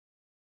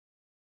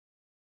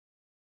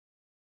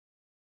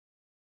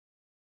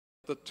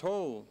the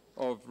toll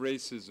of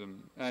racism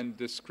and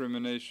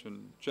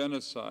discrimination,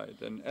 genocide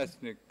and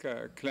ethnic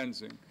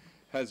cleansing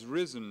has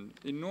risen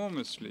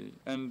enormously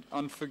and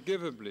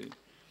unforgivably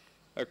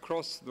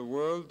across the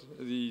world.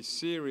 The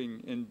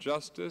searing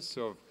injustice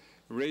of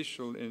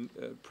racial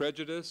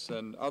prejudice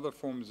and other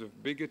forms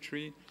of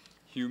bigotry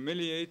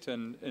humiliate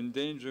and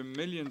endanger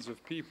millions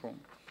of people.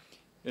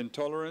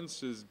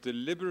 Intolerance is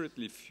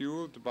deliberately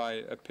fueled by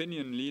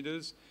opinion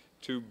leaders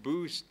to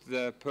boost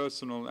their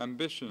personal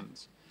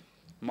ambitions.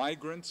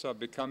 Migrants are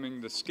becoming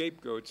the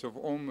scapegoats of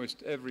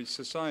almost every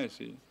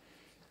society.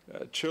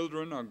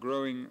 Children are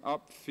growing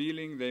up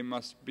feeling they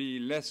must be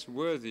less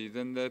worthy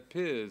than their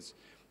peers,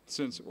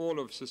 since all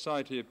of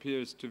society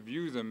appears to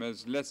view them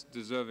as less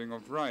deserving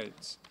of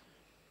rights.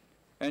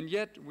 And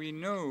yet we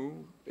know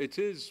it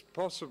is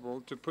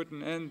possible to put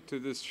an end to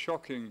this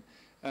shocking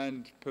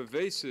and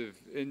pervasive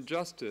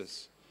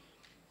injustice.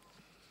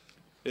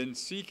 In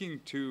seeking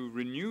to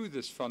renew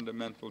this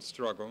fundamental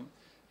struggle,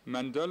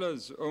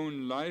 Mandela's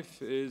own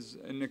life is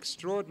an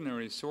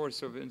extraordinary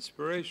source of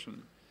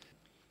inspiration.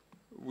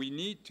 We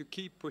need to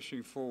keep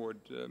pushing forward,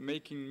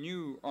 making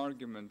new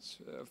arguments,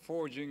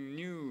 forging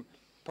new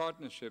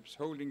partnerships,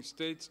 holding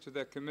states to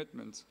their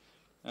commitments,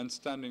 and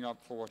standing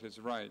up for what is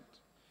right.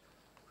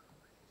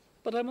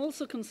 But I'm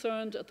also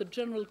concerned at the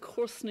general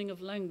coarsening of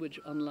language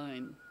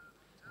online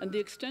and the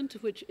extent to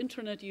which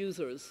internet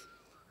users,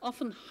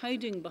 often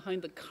hiding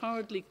behind the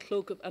cowardly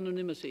cloak of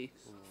anonymity,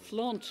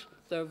 flaunt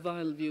their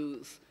vile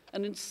views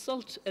and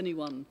insult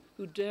anyone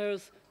who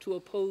dares to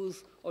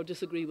oppose or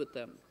disagree with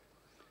them.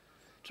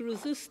 To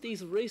resist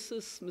these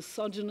racist,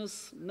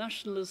 misogynist,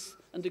 nationalists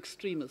and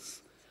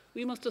extremists,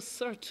 we must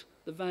assert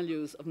the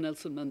values of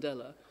Nelson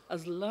Mandela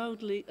as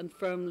loudly and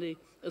firmly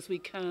as we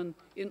can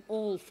in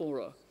all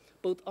fora,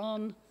 both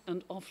on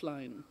and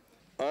offline.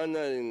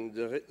 Honoring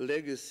the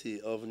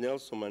legacy of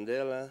Nelson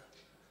Mandela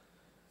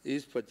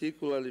is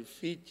particularly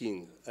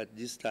fitting at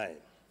this time,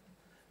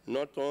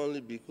 not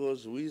only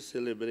because we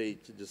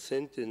celebrate the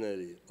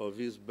centenary of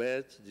his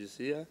birth this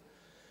year,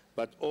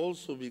 but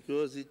also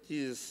because it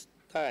is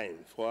time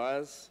for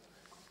us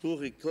to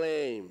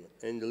reclaim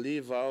and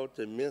live out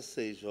a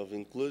message of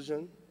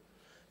inclusion,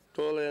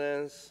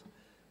 tolerance,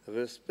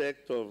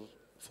 respect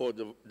for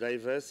the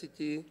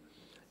diversity,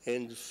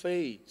 and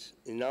faith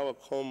in our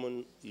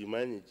common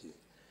humanity.